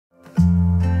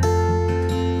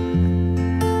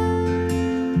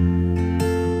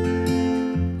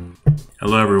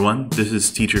Hello everyone, this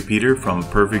is Teacher Peter from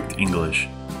Perfect English.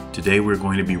 Today we're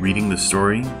going to be reading the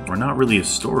story, or not really a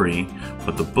story,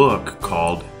 but the book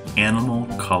called Animal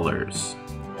Colors.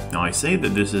 Now I say that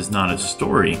this is not a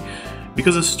story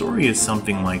because a story is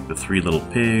something like The Three Little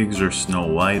Pigs or Snow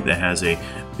White that has a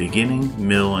beginning,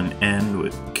 middle, and end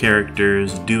with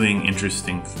characters doing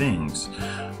interesting things.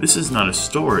 This is not a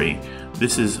story,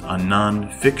 this is a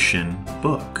non-fiction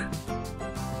book.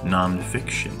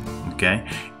 Non-fiction. Okay?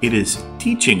 It is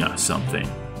teaching us something.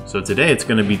 So today it's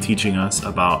going to be teaching us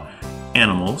about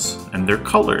animals and their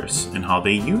colors and how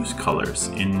they use colors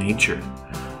in nature.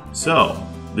 So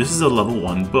this is a level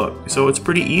 1 book, so it's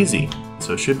pretty easy.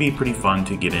 So it should be pretty fun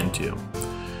to get into.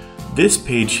 This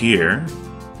page here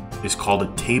is called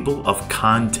a table of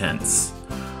contents.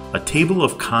 A table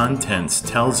of contents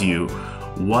tells you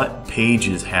what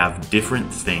pages have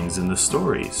different things in the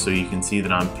story. So you can see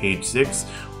that on page 6,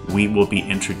 we will be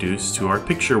introduced to our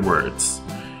picture words.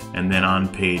 And then on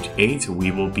page 8,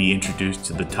 we will be introduced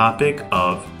to the topic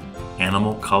of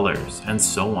animal colors, and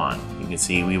so on. You can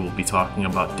see we will be talking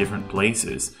about different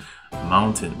places: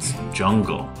 mountains,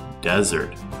 jungle,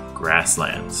 desert,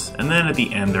 grasslands. And then at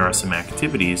the end, there are some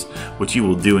activities which you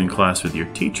will do in class with your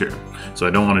teacher. So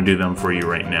I don't want to do them for you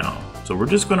right now. So we're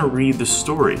just going to read the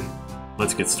story.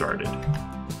 Let's get started.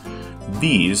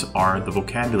 These are the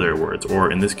vocabulary words,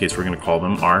 or in this case we're going to call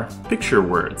them our picture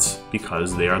words,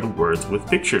 because they are the words with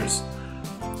pictures.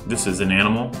 This is an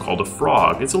animal called a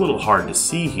frog. It's a little hard to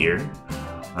see here.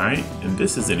 Alright, and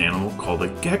this is an animal called a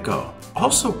gecko.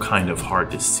 Also kind of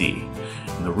hard to see.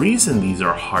 And the reason these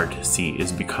are hard to see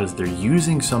is because they're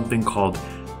using something called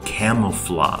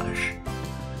camouflage.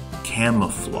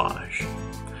 Camouflage.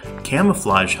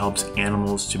 Camouflage helps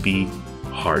animals to be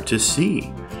hard to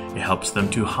see. It helps them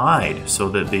to hide so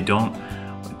that they don't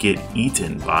get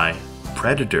eaten by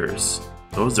predators.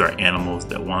 Those are animals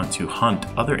that want to hunt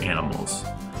other animals.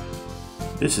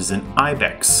 This is an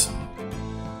ibex.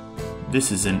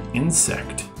 This is an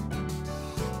insect.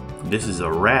 This is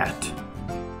a rat.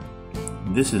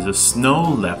 This is a snow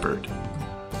leopard.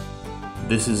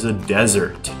 This is a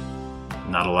desert.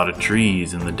 Not a lot of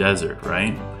trees in the desert,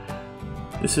 right?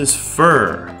 This is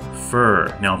fur.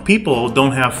 Fur. Now people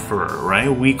don't have fur, right?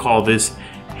 We call this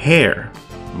hair,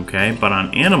 okay? But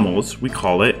on animals, we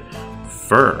call it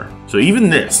fur. So even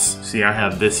this, see, I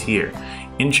have this here.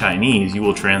 In Chinese, you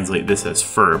will translate this as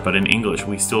fur, but in English,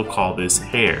 we still call this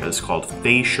hair. It's called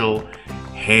facial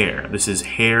hair. This is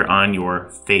hair on your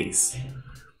face.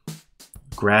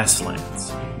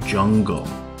 Grasslands, jungle,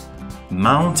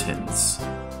 mountains,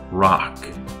 rock,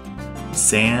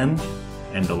 sand,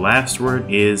 and the last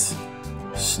word is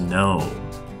snow.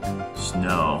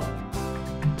 Snow.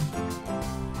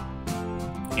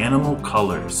 Animal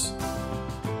colors.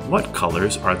 What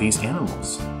colors are these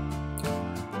animals?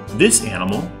 This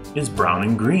animal is brown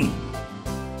and green.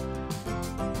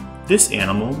 This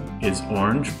animal is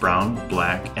orange, brown,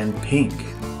 black, and pink.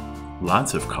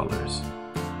 Lots of colors.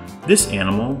 This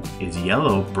animal is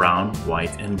yellow, brown,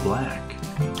 white, and black.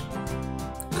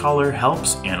 Color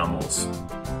helps animals.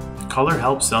 Color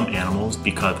helps some animals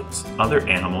because other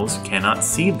animals cannot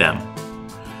see them.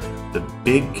 The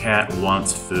big cat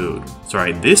wants food.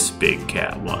 Sorry, this big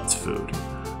cat wants food.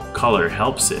 Color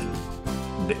helps it.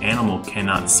 The animal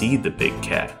cannot see the big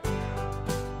cat.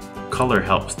 Color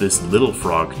helps this little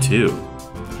frog too.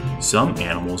 Some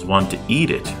animals want to eat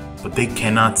it, but they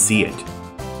cannot see it.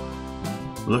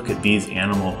 Look at these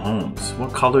animal homes.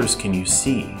 What colors can you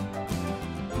see?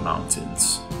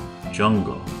 Mountains,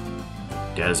 jungle,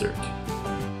 desert,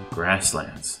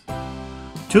 grasslands.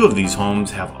 2 of these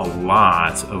homes have a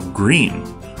lot of green.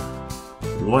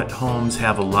 What homes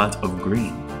have a lot of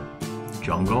green?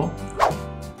 Jungle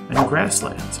and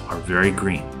grasslands are very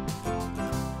green.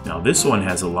 Now this one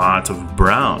has a lot of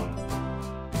brown.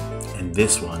 And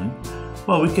this one,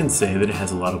 well, we can say that it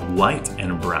has a lot of white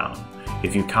and brown.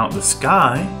 If you count the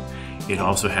sky, it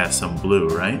also has some blue,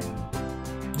 right?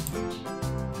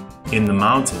 In the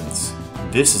mountains,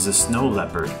 this is a snow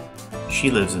leopard.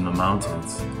 She lives in the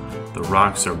mountains. The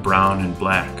rocks are brown and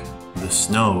black. The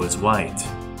snow is white.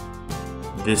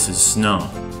 This is snow.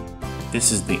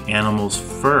 This is the animal's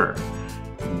fur.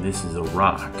 And this is a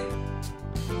rock.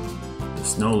 The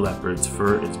snow leopard's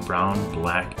fur is brown,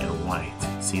 black, and white.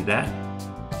 See that?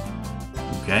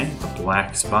 Okay, the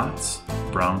black spots,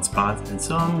 brown spots, and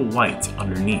some white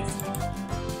underneath.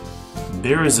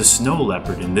 There is a snow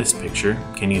leopard in this picture.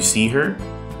 Can you see her?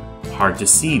 Hard to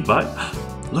see, but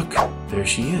look, there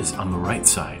she is on the right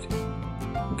side.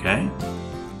 Okay?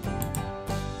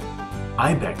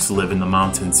 Ibex live in the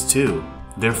mountains too.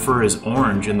 Their fur is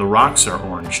orange and the rocks are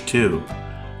orange too.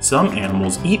 Some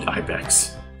animals eat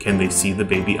ibex. Can they see the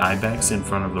baby ibex in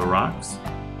front of the rocks?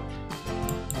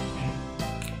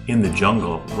 In the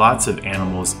jungle, lots of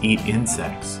animals eat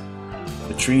insects.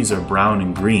 The trees are brown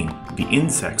and green. The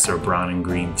insects are brown and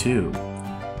green too.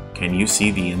 Can you see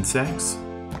the insects?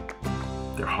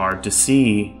 They're hard to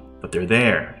see, but they're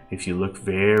there if you look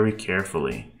very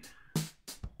carefully.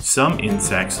 Some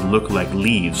insects look like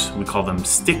leaves. We call them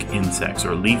stick insects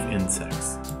or leaf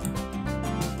insects.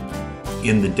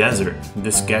 In the desert,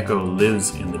 this gecko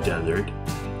lives in the desert.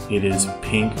 It is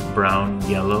pink, brown,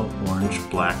 yellow, orange,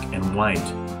 black, and white.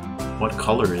 What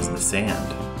color is the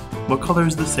sand? What color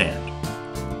is the sand?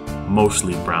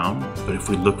 Mostly brown, but if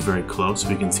we look very close,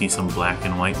 we can see some black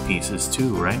and white pieces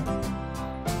too, right?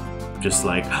 Just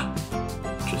like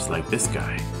this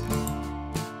guy.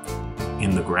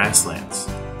 In the grasslands.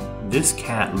 This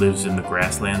cat lives in the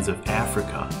grasslands of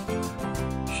Africa.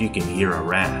 She can hear a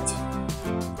rat.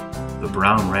 The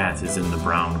brown rat is in the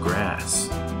brown grass.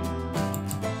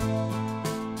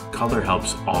 Color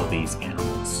helps all these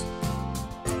animals.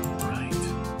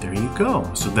 Right, there you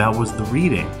go. So that was the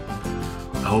reading.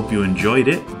 I hope you enjoyed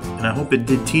it, and I hope it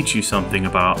did teach you something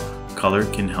about color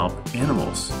can help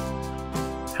animals.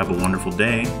 Have a wonderful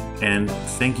day, and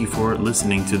thank you for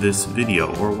listening to this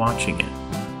video or watching it.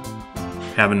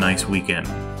 Have a nice weekend.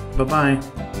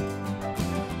 Bye-bye.